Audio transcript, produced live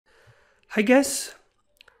Hi guys,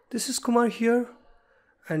 this is Kumar here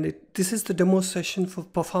and this is the demo session for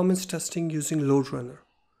performance testing using LoadRunner.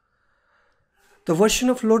 The version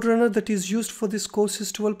of LoadRunner that is used for this course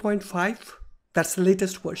is 12.5. That's the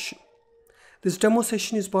latest version. This demo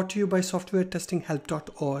session is brought to you by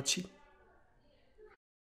softwaretestinghelp.org.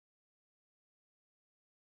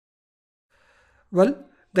 Well,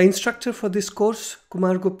 the instructor for this course,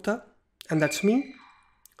 Kumar Gupta, and that's me.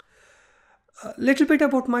 A little bit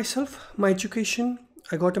about myself, my education.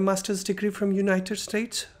 I got a master's degree from United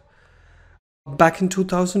States back in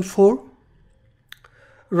 2004.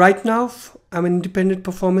 Right now, I'm an independent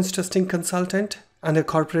performance testing consultant and a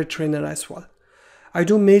corporate trainer as well. I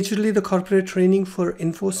do majorly the corporate training for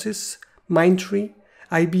Infosys, Mindtree,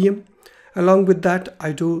 IBM. Along with that,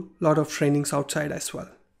 I do a lot of trainings outside as well.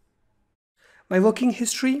 My working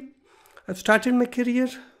history, I've started my career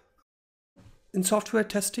in software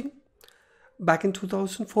testing back in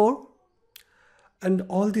 2004. And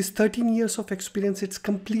all these 13 years of experience, it's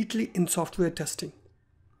completely in software testing.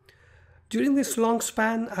 During this long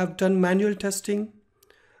span, I've done manual testing,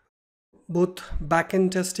 both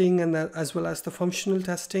back-end testing and as well as the functional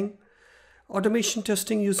testing, automation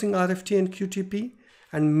testing using RFT and QTP,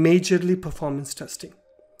 and majorly performance testing.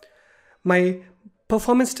 My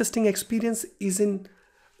performance testing experience is in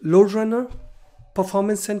LoadRunner,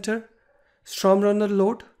 Performance Center, StormRunner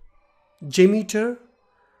Load, JMeter,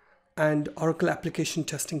 and Oracle Application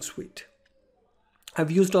Testing Suite.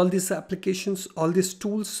 I've used all these applications, all these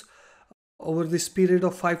tools over this period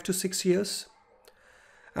of 5 to 6 years.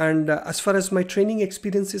 And as far as my training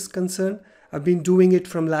experience is concerned, I've been doing it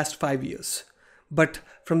from last 5 years. But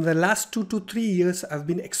from the last 2 to 3 years, I've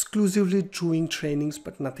been exclusively doing trainings,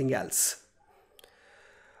 but nothing else.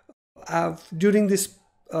 During this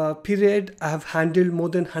period, I have handled more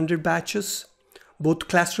than 100 batches, both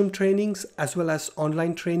classroom trainings as well as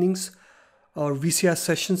online trainings, or VCR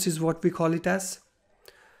sessions is what we call it as.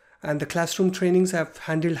 And the classroom trainings I've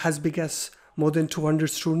handled as big as more than 200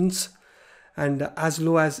 students and as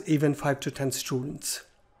low as even 5 to 10 students.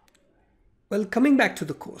 Well, coming back to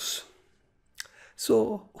the course.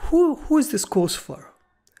 So who is this course for?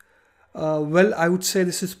 Well, I would say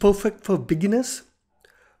this is perfect for beginners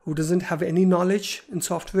who doesn't have any knowledge in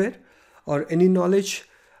software or any knowledge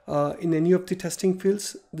in any of the testing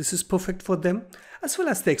fields. This is perfect for them, as well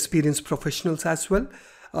as the experienced professionals as well,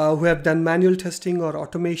 who have done manual testing or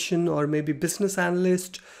automation or maybe business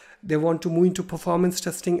analyst. They want to move into performance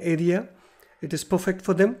testing area. It is perfect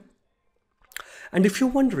for them. And if you're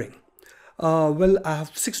wondering, well, I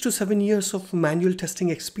have 6 to 7 years of manual testing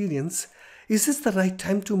experience. Is this the right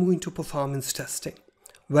time to move into performance testing?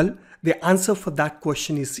 Well, the answer for that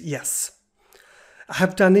question is yes. I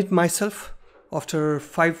have done it myself. After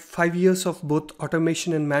five years of both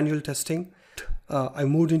automation and manual testing, I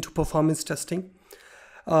moved into performance testing.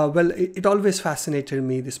 Well, it always fascinated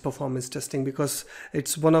me, this performance testing, because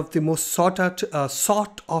it's one of the most sought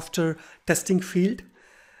after testing field.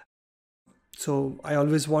 So I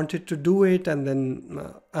always wanted to do it, and then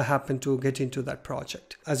I happened to get into that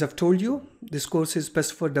project. As I've told you, this course is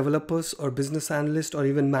best for developers or business analysts or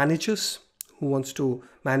even managers who wants to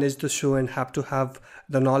manage the show and have to have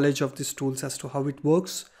the knowledge of these tools as to how it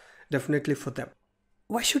works. Definitely for them.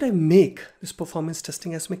 Why should I make this performance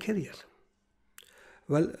testing as my career?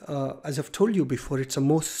 Well, as I've told you before, it's a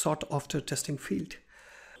most sought after testing field.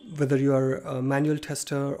 Whether you are a manual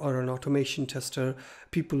tester or an automation tester,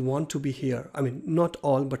 people want to be here. I mean, not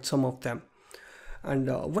all, but some of them. And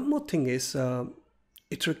one more thing is,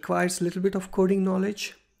 it requires a little bit of coding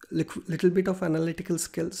knowledge, little bit of analytical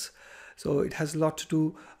skills. So it has a lot to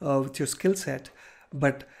do with your skill set,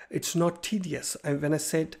 but it's not tedious. When I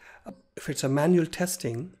said if it's a manual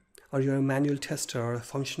testing, or you're a manual tester or a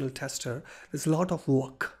functional tester, there's a lot of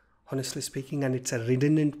work, honestly speaking, and it's a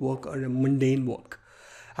redundant work or a mundane work.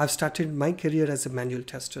 I've started my career as a manual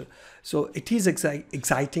tester, so it is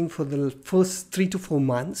exciting for the first 3 to 4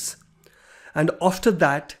 months, and after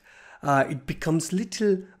that, it becomes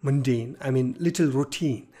little mundane. I mean, little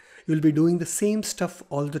routine. You'll be doing the same stuff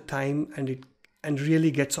all the time, and it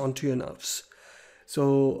really gets onto your nerves.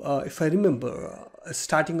 So if I remember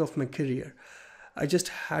starting off my career, I just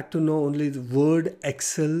had to know only the Word,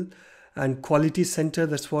 Excel, and Quality Center.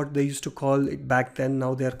 That's what they used to call it back then.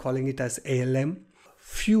 Now they are calling it as ALM.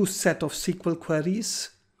 Few set of SQL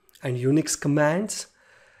queries and Unix commands.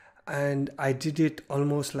 And I did it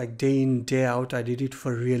almost like day in, day out. I did it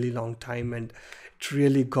for a really long time, and it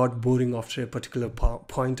really got boring after a particular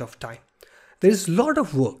point of time. There is a lot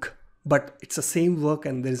of work, but it's the same work,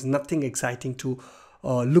 and there is nothing exciting to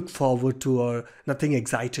look forward to or nothing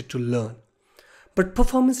excited to learn. But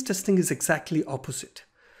performance testing is exactly opposite.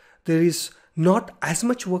 there is not as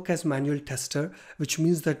much work as manual tester, which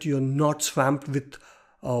means that you're not swamped with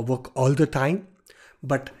work all the time,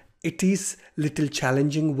 but it is little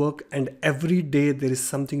challenging work, and every day there is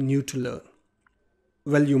something new to learn.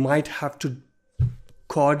 Well, you might have to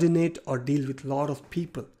coordinate or deal with a lot of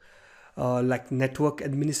people, like network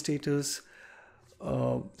administrators,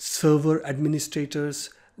 server administrators,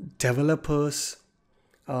 developers,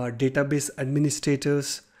 database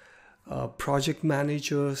administrators, project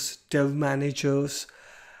managers, dev managers.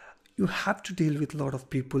 You have to deal with a lot of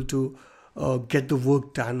people to get the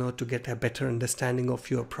work done, or to get a better understanding of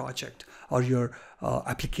your project or your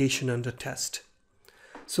application under test.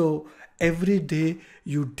 So every day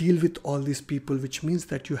you deal with all these people, which means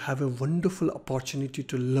that you have a wonderful opportunity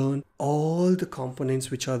to learn all the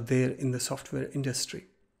components which are there in the software industry.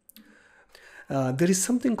 There is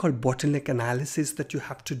something called bottleneck analysis that you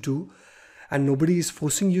have to do, and nobody is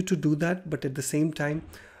forcing you to do that, but at the same time,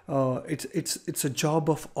 it's a job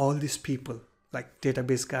of all these people, like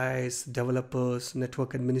database guys, developers,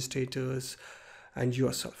 network administrators, and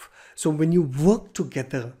yourself. So when you work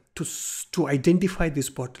together to identify these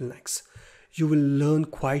bottlenecks, you will learn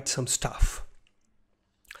quite some stuff.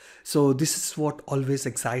 So this is what always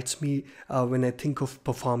excites me when I think of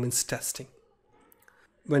performance testing.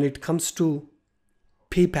 When it comes to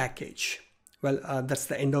pay package, well, that's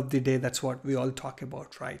the end of the day. That's what we all talk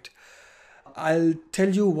about, right? I'll tell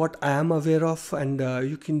you what I am aware of, and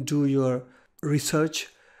you can do your research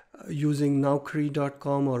using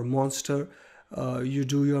Naukri.com or Monster. You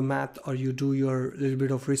do your math, or you do your little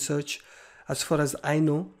bit of research. As far as I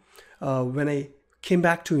know, when I came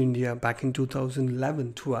back to India back in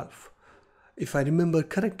 2011-12, if I remember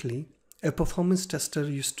correctly, a performance tester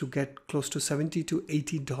used to get close to $70 to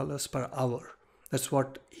 $80 per hour. That's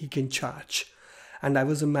what he can charge. And I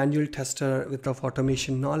was a manual tester with of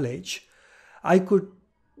automation knowledge. I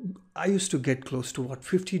used to get close to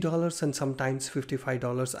 $50 and sometimes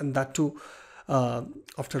 $55, and that too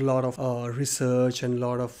after a lot of research and a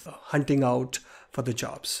lot of hunting out for the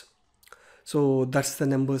jobs. So that's the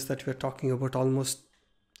numbers that we're talking about, almost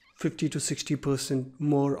 50 to 60%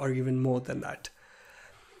 more, or even more than that.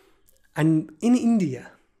 And in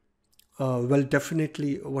India, well,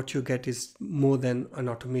 definitely what you get is more than an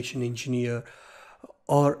automation engineer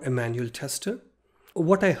or a manual tester.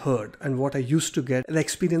 What I heard and what I used to get, the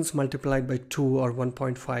experience multiplied by 2 or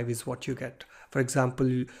 1.5 is what you get. For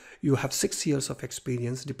example, you have 6 years of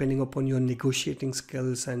experience, depending upon your negotiating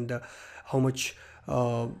skills and how much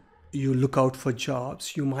you look out for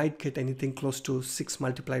jobs. You might get anything close to 6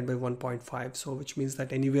 multiplied by 1.5. So which means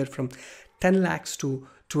that anywhere from 10 lakhs to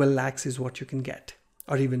 12 lakhs is what you can get,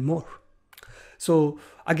 or even more. So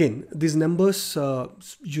again, these numbers,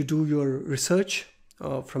 you do your research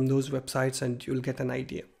from those websites and you'll get an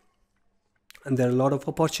idea. And there are a lot of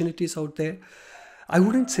opportunities out there. I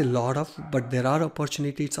wouldn't say a lot of, but there are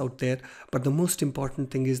opportunities out there. But the most important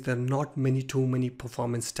thing is there are not too many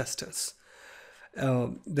performance testers.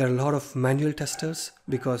 There are a lot of manual testers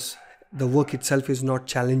because the work itself is not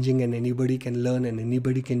challenging and anybody can learn and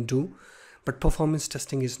anybody can do. But performance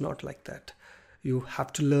testing is not like that. You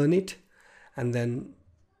have to learn it, and then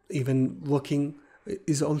even working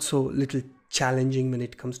is also a little challenging when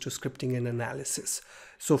it comes to scripting and analysis.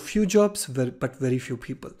 So few jobs, but very few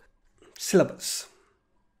people. Syllabus.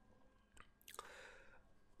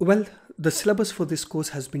 Well, the syllabus for this course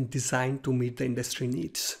has been designed to meet the industry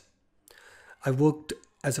needs.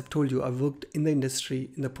 As I've told you, I've worked in the industry,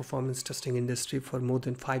 in the performance testing industry for more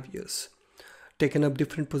than 5 years. Taken up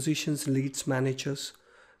different positions, leads, managers.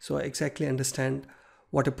 So I exactly understand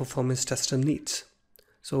what a performance tester needs.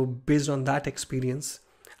 So based on that experience,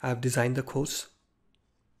 I've designed the course.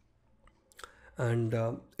 And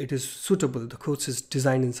it is suitable. The course is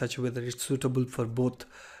designed in such a way that it's suitable for both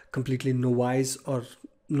completely novice or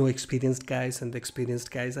no experienced guys and the experienced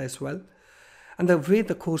guys as well. And the way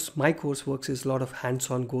my course works is a lot of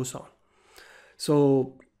hands-on goes on.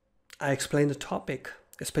 So I explain the topic,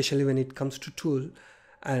 especially when it comes to tool,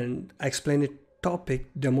 and I explain a topic,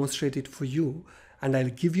 demonstrate it for you, and I'll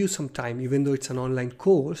give you some time. Even though it's an online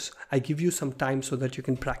course, I give you some time so that you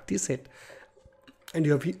can practice it. And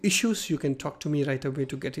you have issues, you can talk to me right away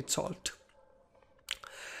to get it solved.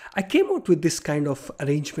 I came out with this kind of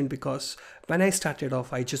arrangement because when I started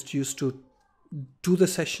off, I just used to do the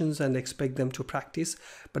sessions and expect them to practice,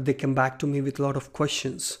 but they come back to me with a lot of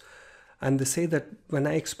questions. And they say that when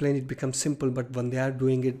I explain, it becomes simple, but when they are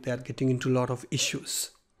doing it, they are getting into a lot of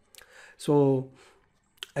issues. So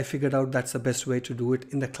I figured out that's the best way to do it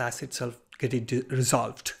in the class itself, get it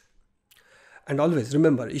resolved. And always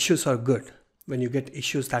remember, issues are good. When you get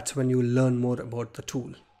issues, that's when you learn more about the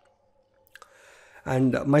tool.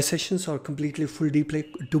 And my sessions are completely full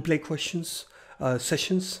do-play questions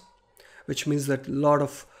sessions, which means that a lot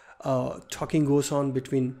of talking goes on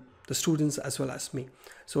between the students as well as me.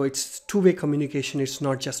 So it's two-way communication, it's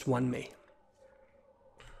not just one way.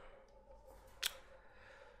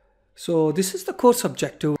 So this is the course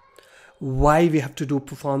objective, why we have to do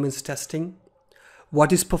performance testing,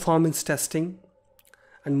 what is performance testing,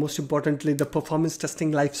 and most importantly, the performance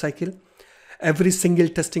testing life cycle. Every single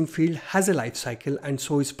testing field has a life cycle, and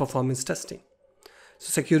so is performance testing. So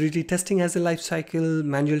security testing has a life cycle,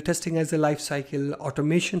 manual testing has a life cycle,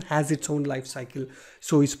 automation has its own life cycle,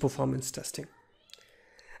 so is performance testing.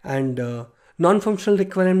 And non-functional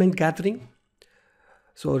requirement gathering.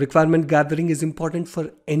 So requirement gathering is important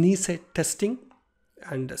for any set testing,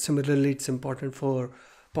 and similarly it's important for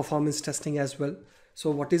performance testing as well.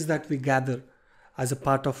 So what is that we gather as a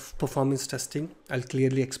part of performance testing? I'll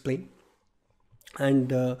clearly explain. And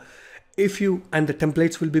the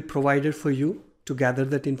templates will be provided for you to gather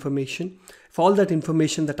that information. If all that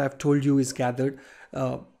information that I've told you is gathered,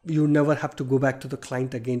 you never have to go back to the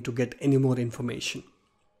client again to get any more information.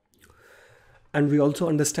 And we also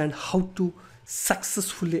understand how to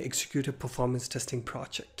successfully execute a performance testing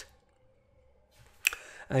project.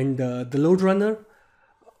 And the LoadRunner,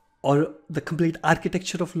 or the complete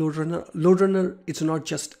architecture of LoadRunner, it's not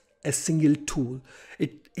just a single tool.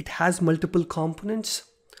 It has multiple components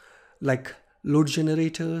like load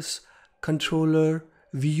generators, controller,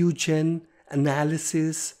 VUGen,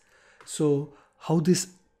 analysis. So how these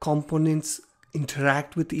components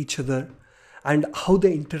interact with each other, and how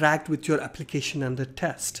they interact with your application under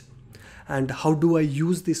test, and how do I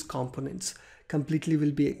use these components, completely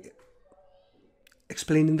will be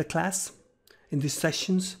explained in the class, in these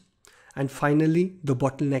sessions. And finally, the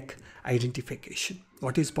bottleneck identification.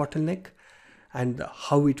 What is bottleneck and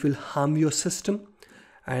how it will harm your system?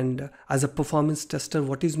 And as a performance tester,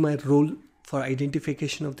 what is my role for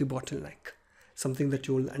identification of the bottleneck? Something that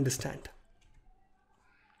you will understand.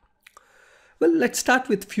 Well, let's start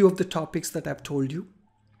with a few of the topics that I've told you.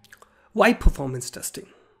 Why performance testing?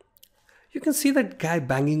 You can see that guy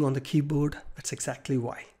banging on the keyboard. That's exactly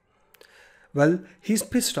why. Well, he's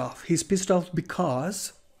pissed off. He's pissed off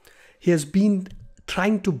because he has been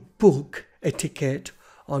trying to book a ticket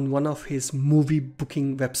on one of his movie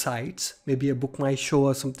booking websites, maybe a Book My Show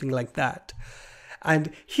or something like that.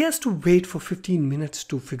 And he has to wait for 15 minutes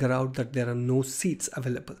to figure out that there are no seats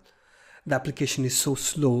available. The application is so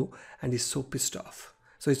slow, and he's so pissed off.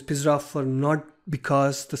 So he's pissed off for not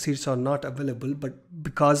because the seats are not available, but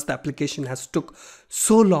because the application has took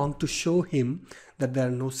so long to show him that there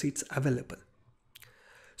are no seats available.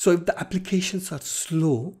 So if the applications are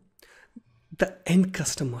slow, the end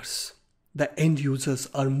customers, the end users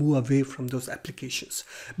are move away from those applications,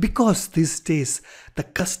 because these days the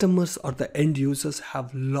customers or the end users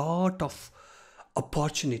have lot of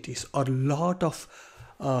opportunities or lot of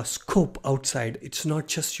scope outside. It's not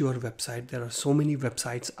just your website. There are so many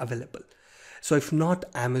websites available. So if not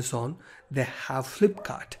Amazon, they have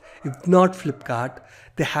Flipkart. If not Flipkart,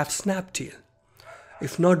 they have Snapdeal.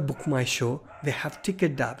 If not Book My Show, they have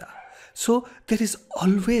Ticket Dada. So there is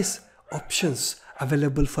always options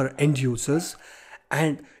available for end users,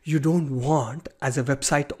 and you don't want, as a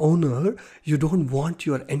website owner, you don't want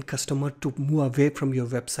your end customer to move away from your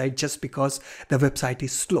website just because the website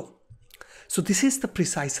is slow. So this is the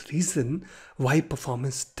precise reason why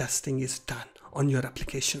performance testing is done on your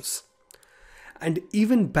applications. And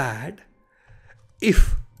even bad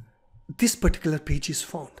if this particular page is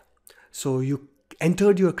found. So you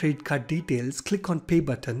entered your credit card details, click on pay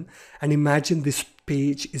button, and imagine this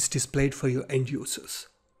page is displayed for your end users.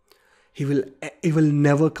 He will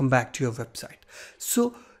never come back to your website.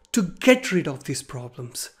 So to get rid of these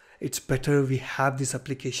problems, it's better we have these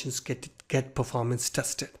applications get performance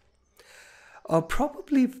tested.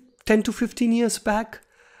 Probably 10 to 15 years back,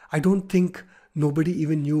 I don't think nobody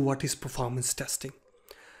even knew what is performance testing.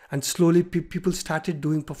 And slowly people started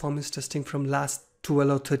doing performance testing from last 12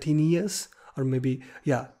 or 13 years, or maybe,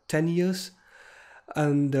 10 years.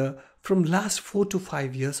 And from last 4 to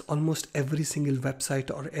 5 years, almost every single website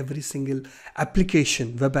or every single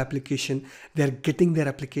application, web application, they're getting their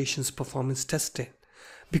applications performance tested.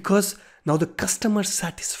 Because now the customer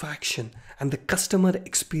satisfaction and the customer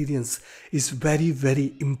experience is very,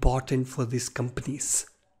 very important for these companies.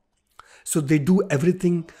 So they do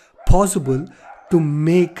everything possible to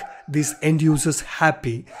make these end users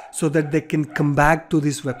happy so that they can come back to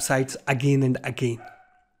these websites again and again.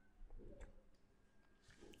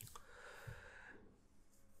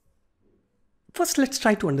 First, let's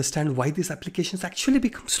try to understand why these applications actually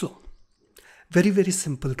become slow. Very, very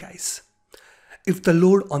simple, guys. if the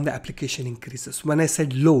load on the application increases. When I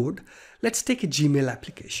said load, let's take a Gmail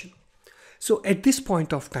application. So at this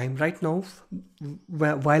point of time, right now,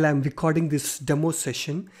 while I'm recording this demo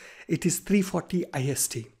session, it is 3:40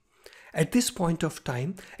 IST. At this point of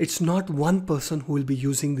time, it's not one person who will be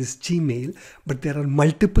using this Gmail, but there are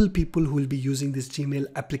multiple people who will be using this Gmail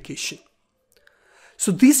application.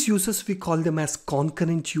 So these users, we call them as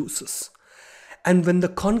concurrent users. And when the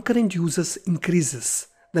concurrent users increases,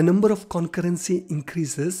 the number of concurrency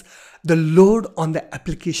increases, the load on the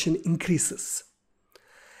application increases.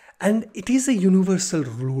 And it is a universal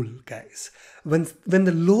rule, guys. When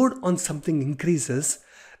the load on something increases,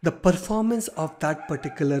 the performance of that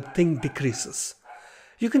particular thing decreases.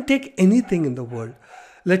 You can take anything in the world.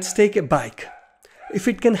 Let's take a bike. If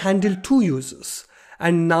it can handle 2 users,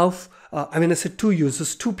 and now, I said 2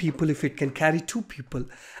 users, 2 people, if it can carry 2 people,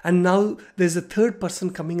 and now there's a third person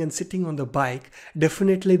coming and sitting on the bike,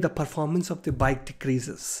 definitely the performance of the bike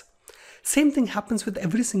decreases. Same thing happens with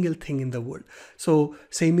every single thing in the world. So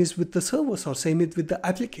same is with the servers, or same is with the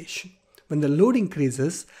application. When the load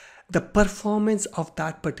increases, the performance of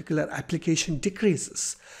that particular application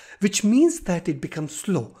decreases, which means that it becomes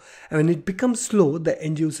slow. And when it becomes slow, the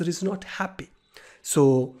end user is not happy.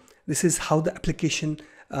 So this is how the application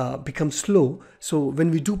becomes slow. So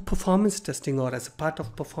when we do performance testing, or as a part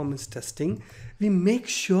of performance testing, we make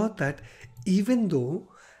sure that even though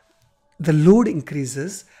the load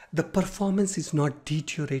increases, the performance is not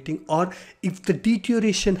deteriorating, or if the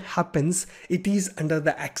deterioration happens, it is under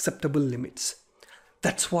the acceptable limits.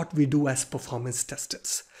 That's what we do as performance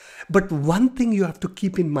testers. But one thing you have to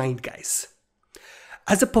keep in mind, guys,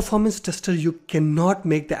 as a performance tester, you cannot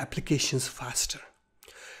make the applications faster.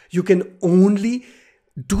 You can only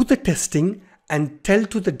do the testing and tell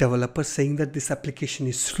to the developer saying that this application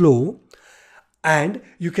is slow. And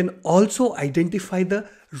you can also identify the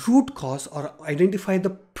root cause, or identify the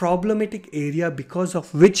problematic area because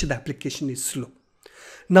of which the application is slow.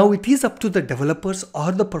 Now it is up to the developers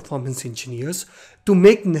or the performance engineers to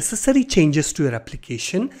make necessary changes to your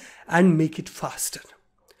application and make it faster.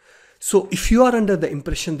 So if you are under the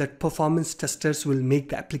impression that performance testers will make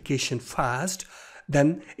the application fast,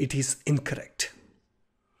 then it is incorrect.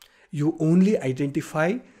 You only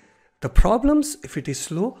identify the problems if it is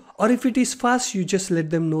slow, or if it is fast, you just let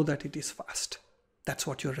them know that it is fast. That's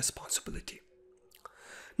what your responsibility.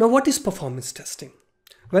 Now, what is performance testing?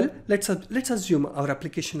 Well, let's assume our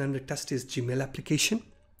application under test is Gmail application.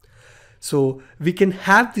 So we can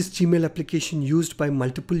have this Gmail application used by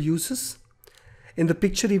multiple users. In the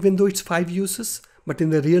picture, even though it's 5 users, but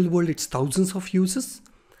in the real world, it's thousands of users.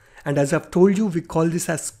 And as I've told you, we call this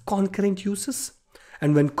as concurrent users.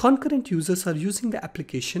 And when concurrent users are using the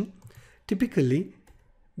application, typically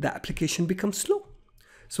the application becomes slow.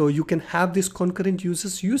 So you can have these concurrent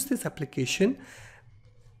users use this application.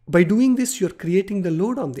 By doing this, you're creating the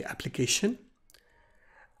load on the application.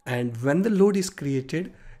 And when the load is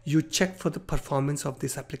created, you check for the performance of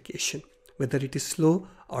this application, whether it is slow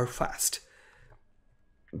or fast.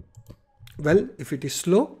 Well, if it is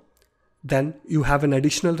slow, then you have an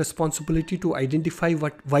additional responsibility to identify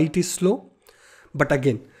why it is slow. But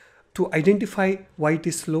again, to identify why it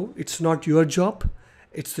is slow, it's not your job.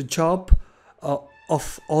 It's the job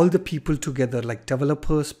of all the people together, like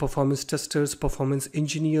developers, performance testers, performance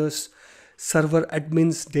engineers, server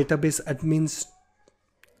admins, database admins,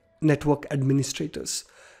 network administrators.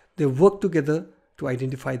 They work together to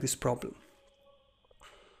identify this problem.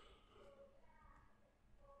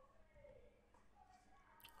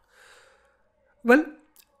 Well,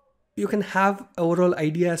 you can have overall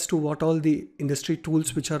idea as to what all the industry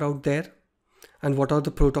tools which are out there and what are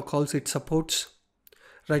the protocols it supports.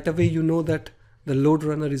 Right away, you know that the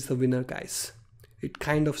LoadRunner is the winner, guys. It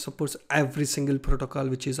kind of supports every single protocol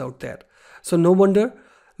which is out there. So no wonder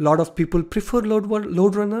a lot of people prefer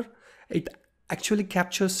LoadRunner. It actually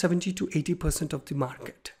captures 70 to 80% of the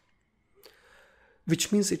market,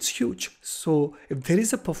 which means it's huge. So if there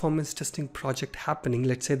is a performance testing project happening,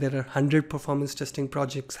 let's say there are 100 performance testing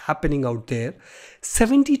projects happening out there,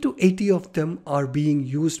 70 to 80 of them are being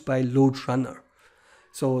used by LoadRunner.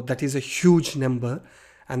 So that is a huge number.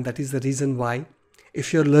 And that is the reason why,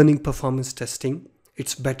 if you're learning performance testing,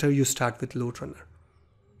 it's better you start with LoadRunner.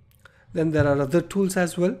 Then there are other tools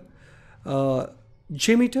as well.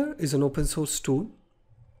 JMeter is an open source tool,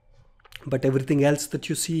 but everything else that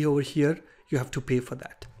you see over here, you have to pay for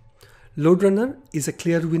that. LoadRunner is a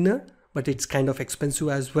clear winner, but it's kind of expensive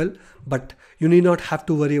as well. But you need not have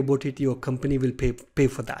to worry about it. Your company will pay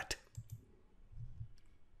for that.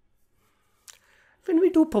 When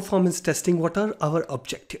we do performance testing, what are our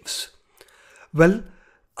objectives? Well,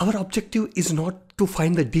 our objective is not to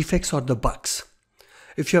find the defects or the bugs.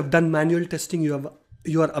 If you have done manual testing,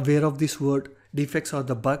 you are aware of this word defects or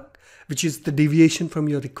the bug, which is the deviation from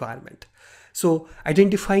your requirement. So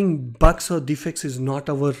identifying bugs or defects is not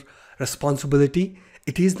our responsibility.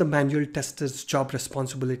 It is the manual tester's job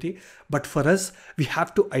responsibility. But for us, we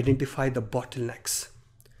have to identify the bottlenecks.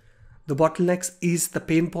 The bottlenecks is the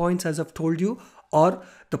pain points, as I've told you, or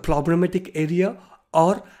the problematic area,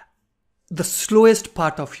 or the slowest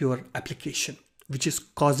part of your application, which is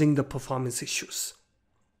causing the performance issues.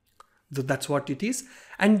 So that's what it is.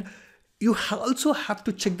 And you also have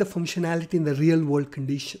to check the functionality in the real world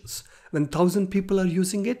conditions. When 1,000 people are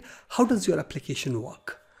using it, how does your application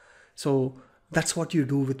work? So that's what you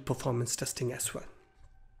do with performance testing as well.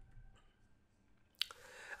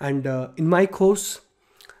 And in my course,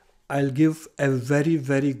 I'll give a very,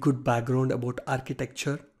 very good background about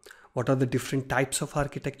architecture. What are the different types of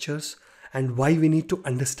architectures and why we need to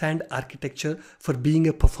understand architecture for being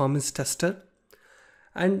a performance tester,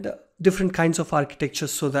 and different kinds of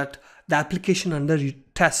architectures so that the application under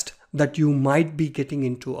test that you might be getting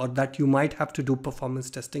into or that you might have to do performance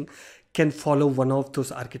testing can follow one of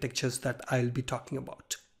those architectures that I'll be talking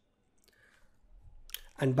about.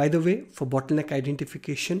 And by the way, for bottleneck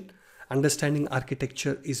identification, understanding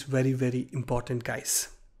architecture is very, very important, guys.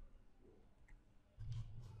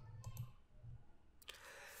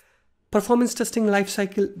 Performance testing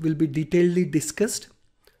lifecycle will be detailedly discussed.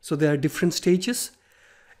 So there are different stages.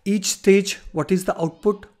 Each stage, what is the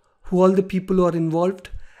output, who all the people who are involved,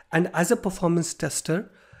 and as a performance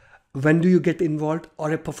tester, when do you get involved,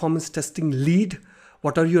 or a performance testing lead,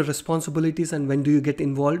 what are your responsibilities and when do you get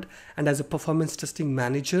involved, and as a performance testing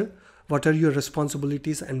manager, what are your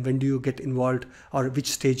responsibilities and when do you get involved, or which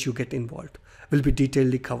stage you get involved, will be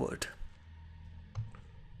detailedly covered.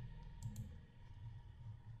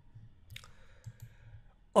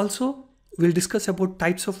 Also, we'll discuss about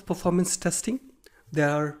types of performance testing. There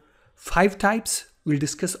are 5 types. We'll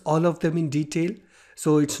discuss all of them in detail.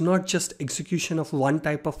 So it's not just execution of one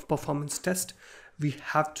type of performance test. We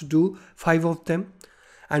have to do 5 of them,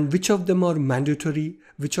 and which of them are mandatory,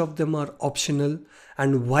 which of them are optional,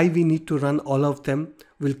 and why we need to run all of them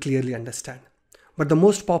we'll clearly understand. But the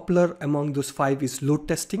most popular among those 5 is load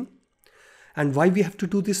testing. And why we have to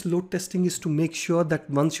do this load testing is to make sure that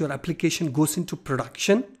once your application goes into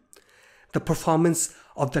production, the performance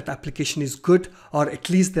of that application is good, or at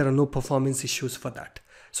least there are no performance issues for that.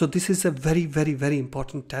 So this is a very, very, very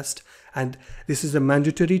important test, and this is a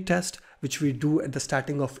mandatory test which we do at the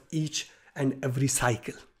starting of each and every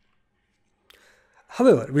cycle.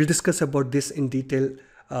 However, we'll discuss about this in detail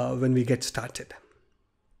when we get started.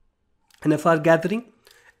 NFR gathering.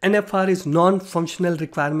 NFR is non-functional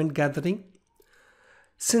requirement gathering.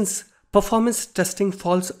 Since performance testing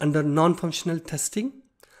falls under non-functional testing,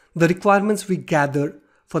 the requirements we gather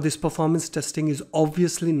for this performance testing is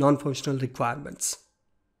obviously non-functional requirements.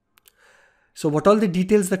 So what all the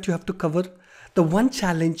details that you have to cover? The one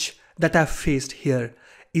challenge that I've faced here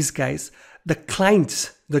is, guys, the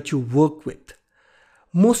clients that you work with.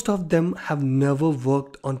 Most of them have never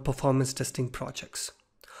worked on performance testing projects,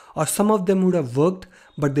 or some of them would have worked,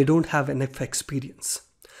 but they don't have enough experience.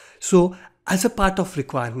 So as a part of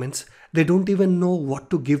requirements, they don't even know what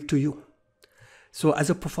to give to you. So as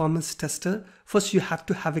a performance tester, first you have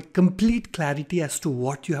to have a complete clarity as to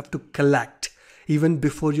what you have to collect even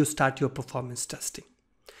before you start your performance testing.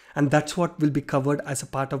 And that's what will be covered as a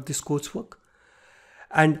part of this coursework.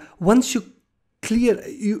 And once you clear,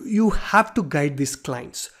 you have to guide these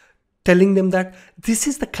clients, telling them that this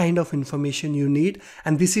is the kind of information you need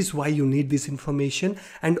and this is why you need this information,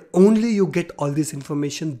 and only you get all this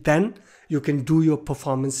information, then you can do your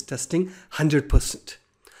performance testing 100%.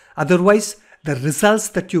 Otherwise, the results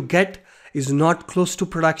that you get is not close to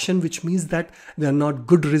production, which means that they are not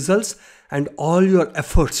good results, and all your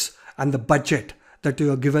efforts and the budget that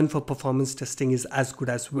you are given for performance testing is as good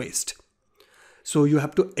as waste. So you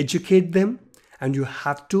have to educate them and you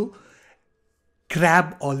have to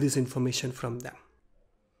grab all this information from them.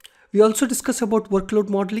 We also discuss about workload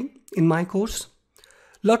modeling in my course.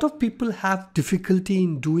 A lot of people have difficulty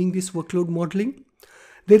in doing this workload modeling.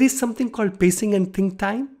 There is something called pacing and think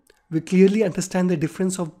time. We clearly understand the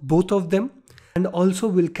difference of both of them, and also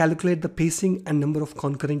will calculate the pacing and number of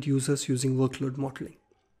concurrent users using workload modeling.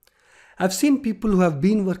 I've seen people who have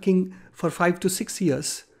been working for 5 to 6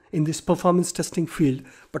 years in this performance testing field,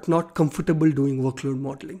 but not comfortable doing workload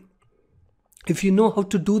modeling. If you know how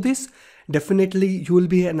to do this, definitely you will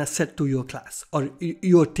be an asset to your class or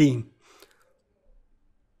your team.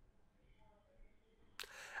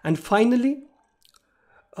 And finally,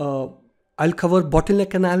 I'll cover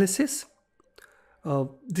bottleneck analysis.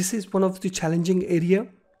 This is one of the challenging area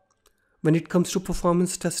when it comes to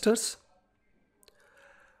performance testers,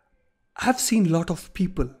 I've seen a lot of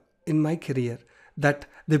people in my career that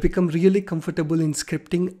they become really comfortable in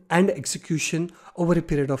scripting and execution over a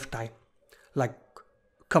period of time. Like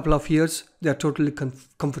a couple of years, they are totally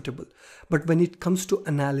comfortable. But when it comes to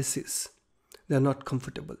analysis, they are not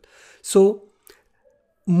comfortable. So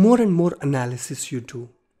more and more analysis you do,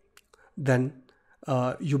 then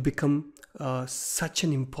you become such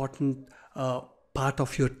an important part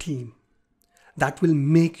of your team. That will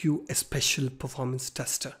make you a special performance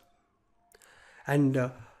tester.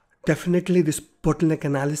 And definitely this bottleneck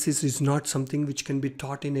analysis is not something which can be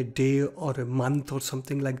taught in a day or a month or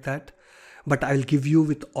something like that. But I'll give you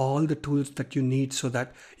with all the tools that you need so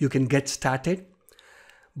that you can get started.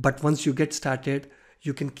 But once you get started,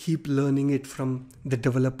 you can keep learning it from the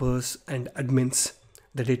developers and admins,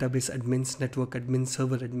 the database admins, network admins,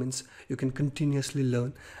 server admins. You can continuously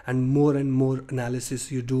learn, and more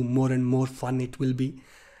analysis you do, more and more fun it will be.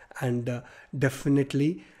 And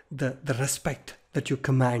definitely the respect that you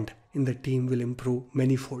command in the team will improve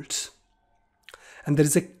many folds. And there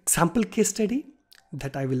is a sample case study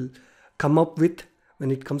that I will come up with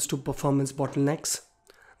when it comes to performance bottlenecks.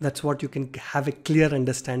 That's what you can have a clear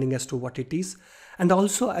understanding as to what it is. And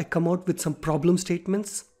also I come out with some problem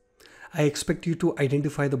statements. I expect you to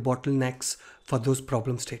identify the bottlenecks for those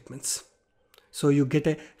problem statements, so you get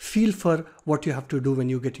a feel for what you have to do when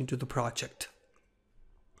you get into the project.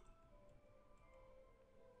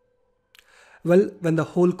 Well, when the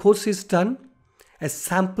whole course is done, a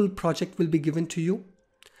sample project will be given to you.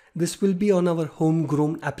 This will be on our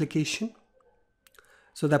homegrown application.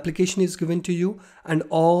 So the application is given to you, and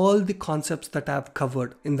all the concepts that I have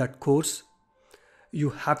covered in that course, you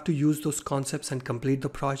have to use those concepts and complete the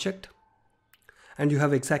project. And you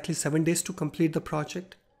have exactly 7 days to complete the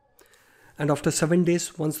project. And after 7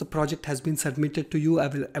 days, once the project has been submitted to you, I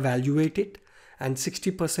will evaluate it. And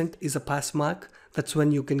 60% is a pass mark. That's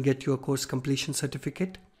when you can get your course completion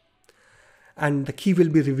certificate. And the key will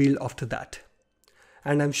be revealed after that.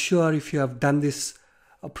 And I'm sure if you have done this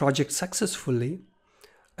project successfully,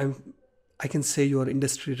 I can say you are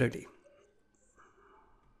industry ready.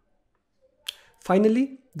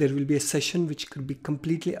 Finally, there will be a session which could be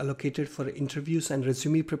completely allocated for interviews and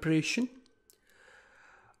resume preparation.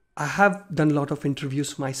 I have done a lot of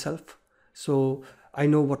interviews myself, so I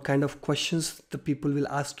know what kind of questions the people will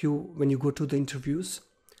ask you when you go to the interviews.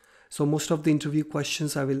 So most of the interview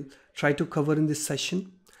questions I will try to cover in this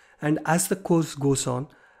session. And as the course goes on,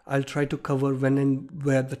 I'll try to cover when and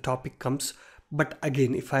where the topic comes. But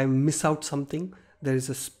again, if I miss out something, there is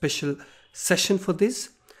a special session for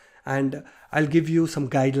this. And I'll give you some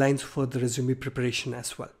guidelines for the resume preparation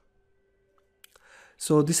as well.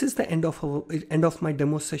 So this is the end of my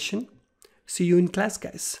demo session. See you in class,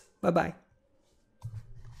 guys. Bye-bye.